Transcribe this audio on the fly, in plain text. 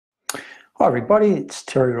Hi everybody, it's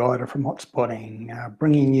Terry Ryder from Hotspotting,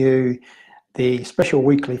 bringing you the special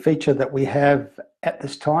weekly feature that we have at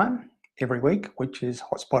this time every week, which is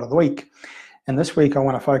Hotspot of the Week. And this week I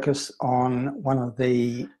want to focus on one of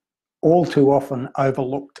the all too often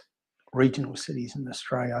overlooked regional cities in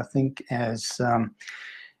Australia. I think as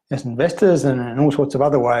investors and in all sorts of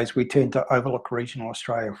other ways, we tend to overlook regional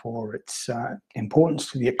Australia for its importance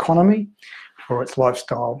to the economy, for its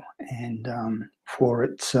lifestyle, and for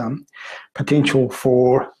its potential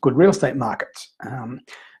for good real estate markets.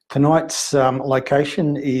 Tonight's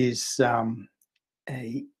location is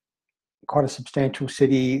quite a substantial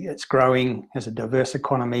city. It's growing, has a diverse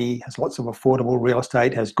economy, has lots of affordable real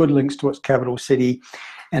estate, has good links to its capital city,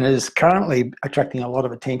 and is currently attracting a lot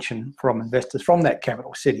of attention from investors from that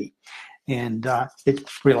capital city. And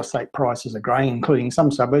its real estate prices are growing, including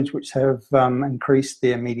some suburbs which have increased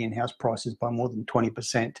their median house prices by more than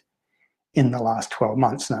 20% in the last 12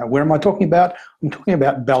 months. Now, where am I talking about? I'm talking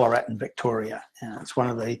about Ballarat in Victoria. It's one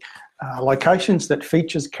of the locations that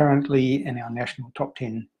features currently in our National Top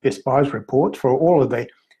 10 Best Buys report for all of the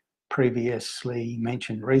previously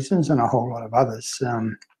mentioned reasons and a whole lot of others.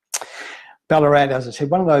 Ballarat, as I said,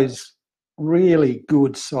 one of those really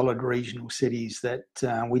good, solid regional cities that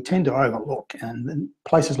we tend to overlook, and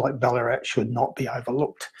places like Ballarat should not be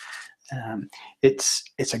overlooked.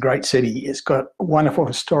 It's a great city. It's got a wonderful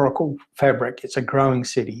historical fabric. It's a growing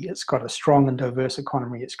city. It's got a strong and diverse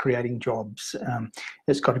economy. It's creating jobs.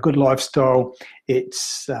 It's got a good lifestyle.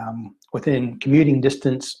 It's within commuting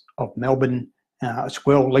distance of Melbourne. It's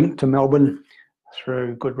well linked to Melbourne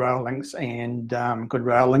through good rail links and good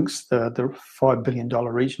rail links. The $5 billion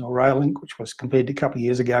regional rail link, which was completed a couple of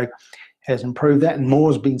years ago, has improved that, and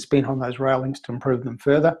more has been spent on those rail links to improve them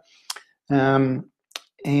further.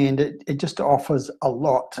 And it just offers a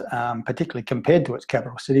lot, particularly compared to its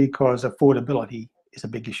capital city, because affordability is a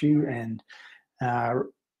big issue and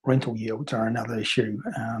rental yields are another issue.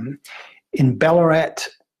 In Ballarat,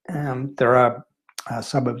 there are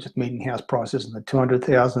suburbs with median house prices in the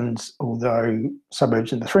 200,000s, although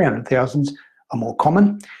suburbs in the 300,000s are more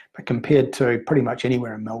common. But compared to pretty much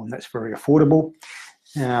anywhere in Melbourne, that's very affordable.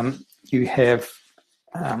 You have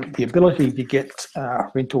the ability to get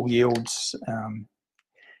rental yields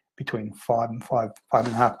between 5 and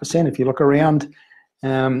 5.5% if you look around,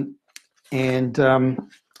 and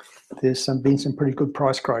there's been some pretty good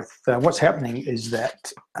price growth. What's happening is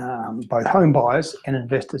that both home buyers and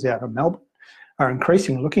investors out of Melbourne are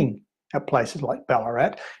increasingly looking at places like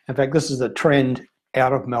Ballarat. In fact, this is a trend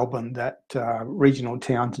out of Melbourne that regional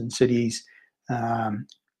towns and cities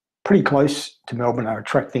pretty close to Melbourne are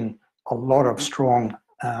attracting a lot of strong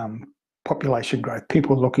population growth,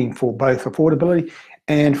 people looking for both affordability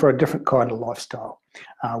and for a different kind of lifestyle,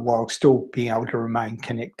 while still being able to remain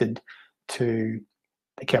connected to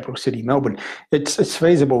the capital city, Melbourne. It's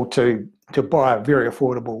feasible to buy a very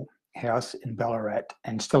affordable house in Ballarat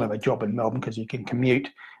and still have a job in Melbourne because you can commute.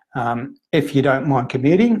 If you don't mind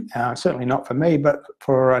commuting, certainly not for me, but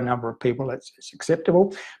for a number of people it's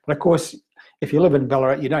acceptable. But of course, if you live in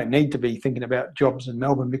Ballarat, you don't need to be thinking about jobs in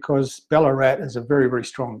Melbourne, because Ballarat is a very, very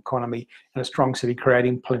strong economy and a strong city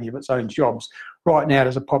creating plenty of its own jobs. Right now,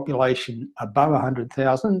 there's a population above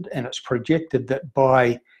 100,000, and it's projected that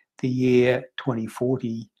by the year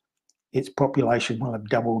 2040, its population will have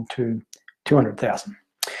doubled to 200,000.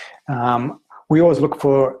 We always look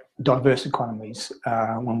for diverse economies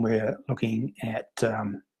when we're looking at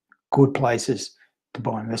good places to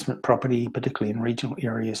buy investment property, particularly in regional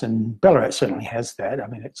areas, and Ballarat certainly has that. I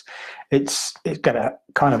mean, it's got a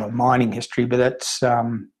kind of a mining history, but that's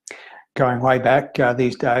going way back.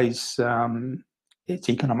 These days, its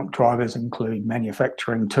economic drivers include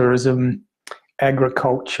manufacturing, tourism,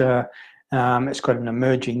 agriculture. It's got an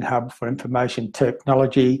emerging hub for information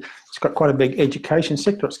technology. It's got quite a big education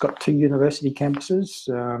sector. It's got 2 university campuses,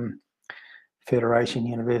 Federation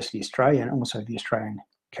University Australia and also the Australian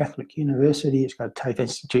Catholic University. It's got a TAFE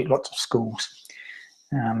Institute, lots of schools.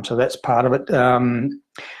 So that's part of it.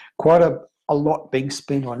 Quite a lot being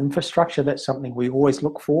spent on infrastructure. That's something we always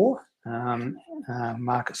look for.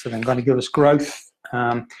 Markets that are going to give us growth.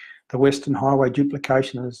 The Western Highway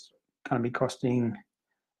duplication is going to be costing,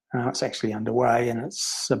 it's actually underway, and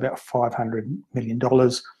it's about $500 million.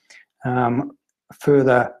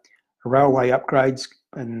 Further railway upgrades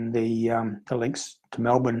and the links to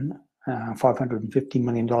Melbourne, $550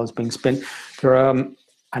 million being spent. There are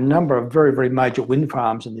a number of very, very major wind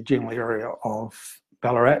farms in the general area of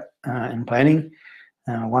Ballarat in planning.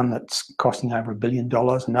 One that's costing over $1 billion,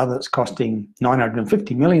 another that's costing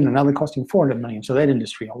 $950 million, another costing $400 million. So that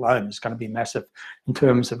industry alone is going to be massive in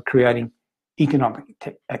terms of creating economic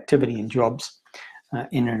activity and jobs.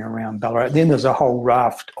 in and around Ballarat. Then there's a whole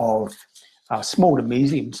raft of small to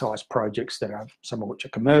medium-sized projects that are, some of which are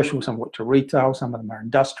commercial, some of which are retail, some of them are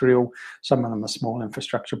industrial, some of them are small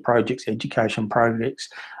infrastructure projects, education projects,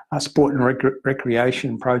 sport and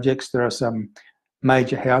recreation projects. There are some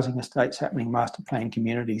major housing estates happening, master plan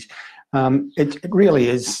communities. It really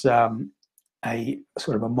is a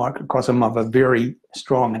sort of a microcosm of a very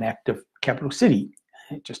strong and active capital city.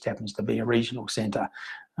 It just happens to be a regional centre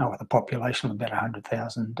with a population of about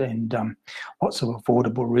 100,000 and lots of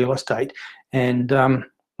affordable real estate and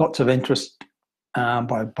lots of interest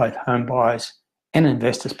by both home buyers and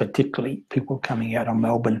investors, particularly people coming out of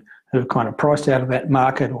Melbourne who are kind of priced out of that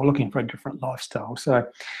market or looking for a different lifestyle. So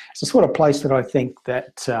it's the sort of place that I think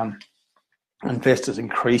that investors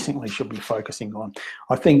increasingly should be focusing on.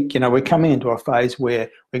 I think, we're coming into a phase where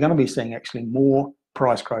we're going to be seeing actually more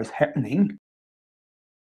price growth happening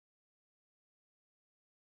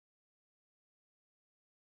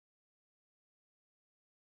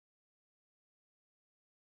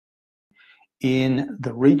in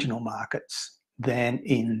the regional markets than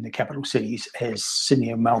in the capital cities as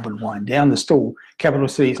Sydney and Melbourne wind down. There's still capital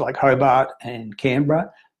cities like Hobart and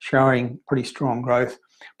Canberra showing pretty strong growth,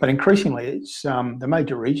 but increasingly it's the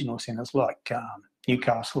major regional centres like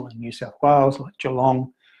Newcastle in New South Wales, like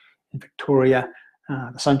Geelong in Victoria,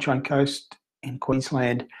 the Sunshine Coast in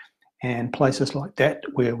Queensland, and places like that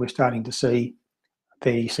where we're starting to see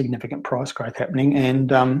the significant price growth happening. And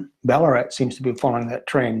Ballarat seems to be following that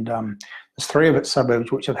trend. There's 3 of its suburbs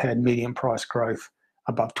which have had median price growth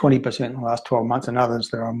above 20% in the last 12 months, and others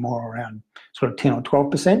that are more around sort of 10 or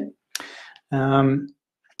 12%.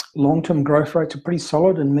 Long-term growth rates are pretty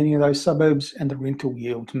solid in many of those suburbs, and the rental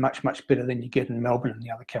yields much, much better than you get in Melbourne and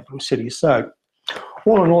the other capital cities. So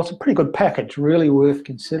all in all, it's a pretty good package, really worth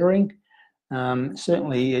considering.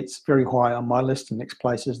 Certainly it's very high on my list of next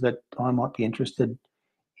places that I might be interested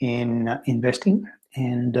in investing.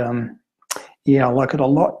 And I like it a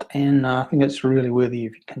lot, and I think it's really worthy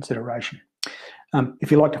of consideration.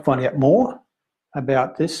 If you'd like to find out more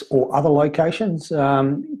about this or other locations,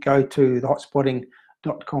 go to the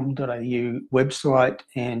hotspotting.com.au website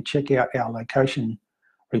and check out our location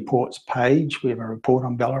reports page. We have a report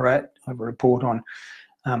on Ballarat, we have a report on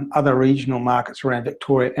other regional markets around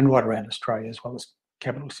Victoria and right around Australia, as well as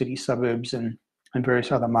capital city suburbs and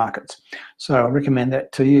various other markets. So I recommend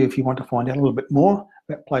that to you if you want to find out a little bit more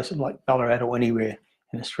about places like Ballarat or anywhere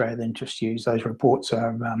in Australia then just use. Those reports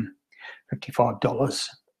are $55.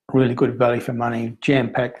 Really good value for money,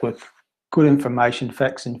 jam-packed with good information,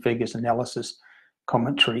 facts and figures, analysis,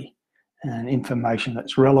 commentary, and information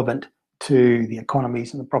that's relevant to the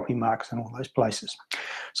economies and the property markets and all those places.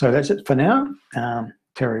 So that's it for now.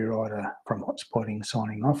 Terry Ryder from Hotspotting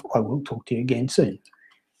signing off. I will talk to you again soon.